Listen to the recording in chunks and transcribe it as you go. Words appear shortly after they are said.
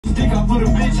dick, I put a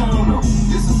bitch on him.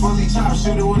 This a fully chopped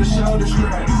shooter with a shoulder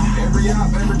strap. Every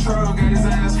op, every troll got his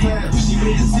ass fat. She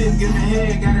bit the tip, give me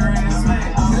head, got her ass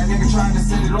smacked. That nigga tried to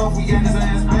set it off, we got his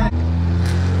ass back.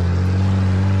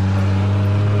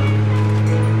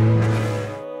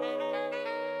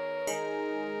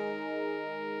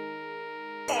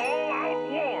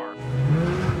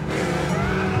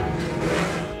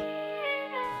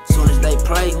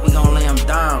 Play, we gon' lay them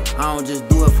down. I don't just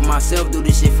do it for myself, do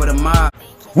this shit for the mob.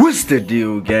 What's the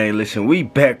deal, gang? Listen, we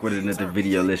back with another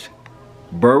video. Listen,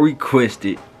 bro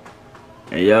requested,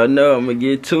 and y'all know I'm gonna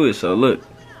get to it. So look,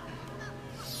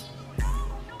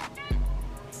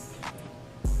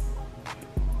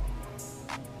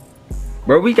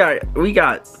 bro, we got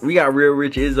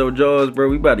RealRichIzzo jaws, bro.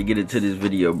 We about to get into this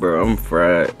video, bro. I'm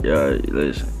fried, y'all.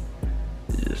 Listen.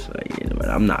 Just like, you know,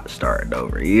 I'm not starting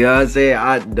over. You know what I'm saying?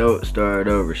 I don't start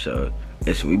over. So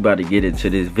listen, we about to get into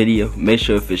this video. Make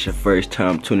sure if it's your first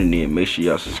time tuning in, make sure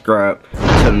y'all subscribe,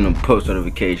 turn on post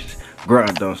notifications.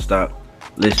 Grind don't stop.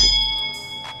 Listen,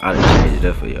 I done changed it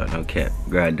up for y'all, no cap.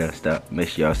 Grind don't stop. Make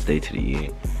sure y'all stay to the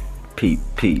end. Peep,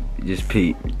 just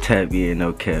peep. Tap in,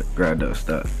 no cap. Grind don't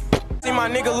stop. See my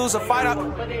nigga lose a fight out.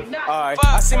 Alright.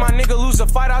 I see my nigga lose a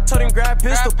fight. I told him grab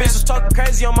pistol. Bitch was talking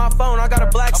crazy on my phone. I got a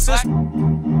black sister.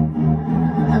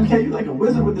 MK, you like a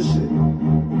wizard with this shit.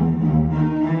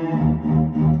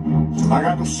 I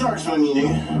got them sharks on you,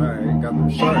 nigga. Alright, got them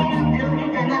sharks.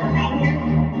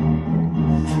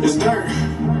 It's dirt.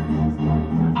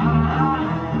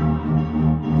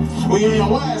 We in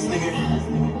your ass, nigga.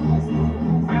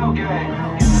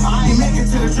 I ain't make it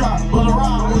to the drop, but I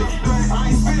ride with it. I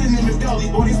ain't spitting in the deli,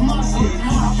 boy, it's my shit. I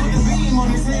put the beam on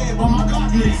his head, but my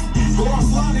Glock missed. Go on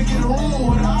slide and get a room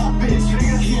with a hot bitch.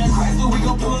 He ain't crazy, we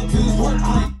gon' pull up to his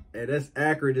workplace. And that's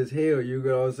accurate as hell, you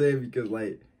know what I'm saying? Because,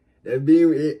 like, that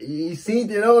beam, he seen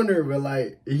it on her, but,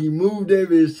 like, he moved that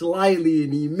bitch slightly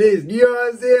and he missed. You know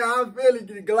what I'm saying? I feel it,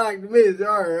 the Glock miss.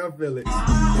 Alright, I feel it. We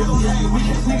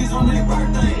catch niggas on their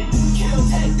birthday. Kill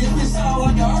tech, this bitch sound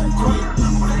like an earthquake.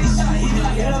 He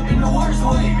got hit up in the worst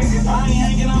way. I ain't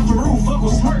hanging off the roof, fuck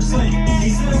with smirk say. He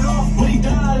set it off, but he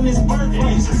died in his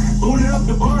birthplace. Booted up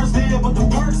the bars there, but the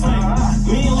perks ain't.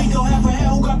 Me and Lee gon' have a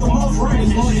hell who got the most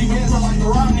ratings. Boy, you guys are like the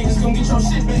raw niggas, come get your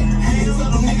shit back. Hands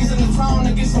up, them niggas in the town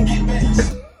to get some get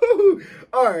backs.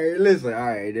 Alright, listen,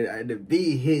 alright, the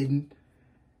beat hitting.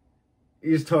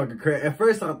 He's talking crazy. At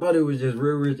first, I thought it was just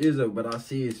RealRichIzzo, but I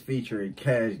see it's featuring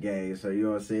Cashgang, so you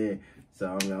know what I'm saying? So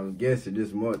I'm guessing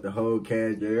this month the whole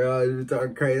Cashgang. Oh, he's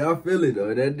talking crazy. I feel it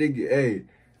though. That nigga, hey,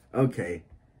 okay.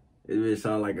 It just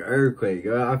sound like an earthquake.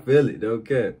 I feel it,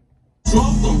 okay.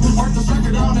 Smoked them, worked the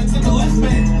circuit down and took a left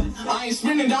back. I ain't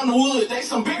spinning down the wood, they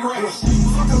some big rats.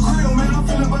 Fuck a grill, man, I'm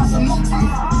finna buy some new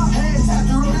time. Head tapped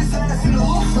to roll his ass in the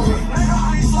loop.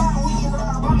 I ain't sliding with the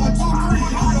ride, I'm with 2-3.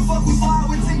 How the fuck we slide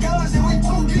with 10 guns and we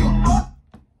 2 deep?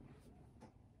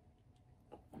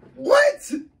 What?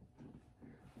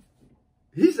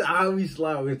 He said, how we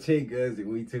slide with 10 guns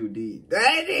and we 2 deep.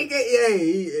 That nigga,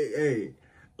 hey.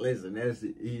 Listen, that's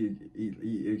it.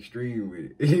 He extreme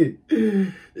with it.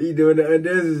 He doing the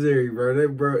unnecessary, bro.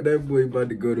 That boy about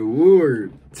to go to war.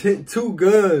 2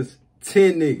 guns,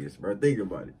 10 niggas, bro. Think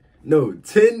about it. No,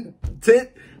 10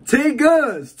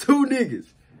 guns, 2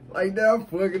 niggas. Like, that I'm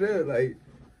fucking up. Like,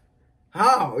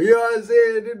 how? You know what I'm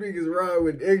saying? Them niggas ride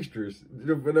with extras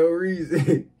for no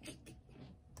reason.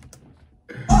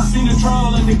 I seen the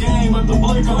trial at the game at the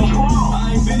Blake on.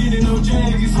 I ain't been in no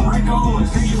jail, get some Rick on.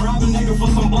 He robbed a nigga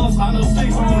for some bucks, I know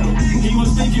sticks on him. He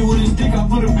was thinking with his dick, I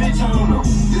put a bitch on him.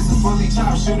 This a fully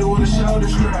chopped shooter with a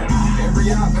shoulder strap. Every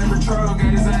op, every troll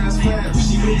got his ass fat.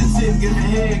 She bit the tip, give me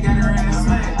head, got her ass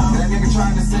smacked. That nigga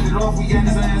tried to set it off, we got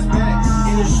his ass back.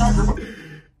 In the striker.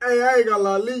 Hey, I ain't gonna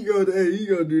lie, Lee he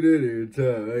gonna do that every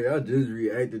time. Hey, I just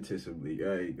reacted to some Lee.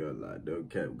 I ain't gonna lie, no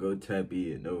cap, go tap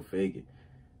in, no faking.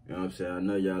 You know what I'm saying? I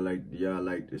know y'all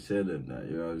like the setup now.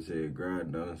 You know what I'm saying?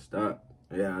 Grind don't stop.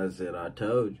 Yeah, I said I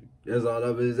told you. That's all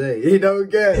I'm gonna say. He don't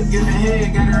care. Give me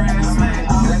head, got her ass smacked.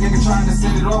 That nigga trying to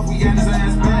set it off, we got his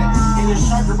ass back. In the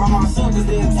striker by myself, cause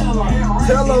they'll tell on him.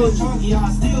 Tell on you.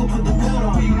 I still put the belt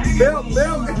on him. Belt.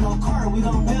 No car, we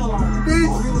gon' bail on him.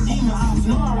 Real demon house,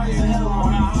 no I raise the hell on.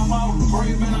 When I hop out, before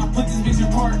you been, I put this bitch in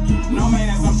park. No man,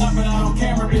 I'm jumping out on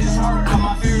camera, bitch, it's hard.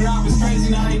 My favorite op is crazy,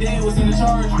 now he dead, was in the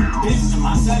charge. Bitch,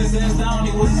 I sat his ass down,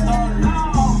 he was a starter.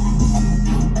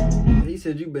 He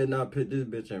said you better not put this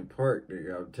bitch in park,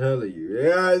 nigga. I'm telling you.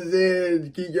 Yeah, I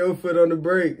said keep your foot on the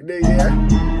brake, nigga.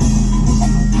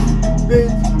 Bitch.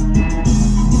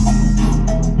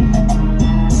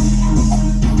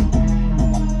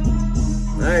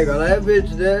 I ain't gonna lie, that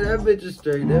bitch is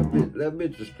straight. That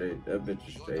bitch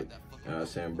is straight. You know what I'm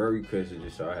saying? Bro requested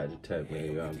it, so I had to tap in,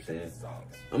 you know what I'm saying?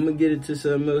 I'm gonna get it to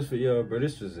something else for y'all, bro.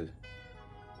 This was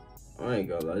I ain't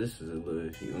gonna lie, this was a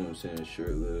little, you know what I'm saying,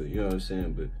 short little, you know what I'm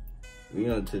saying? But we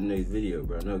on to the next video,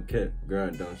 bro. No cap,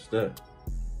 grind don't stop.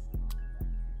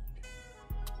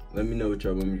 Let me know what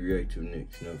y'all want me to react to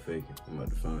next. No faking. I'm about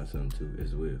to find something too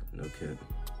as well. No cap.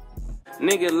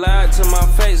 Nigga lied to my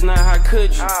face, now how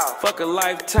could you? Fuck a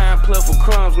lifetime, play for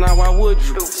crumbs, now why would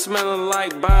you? Smelling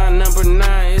like bond number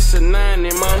 9, it's a 9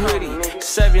 in my hoodie.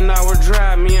 7-hour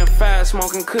drive, me and 5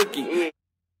 smoking cookie.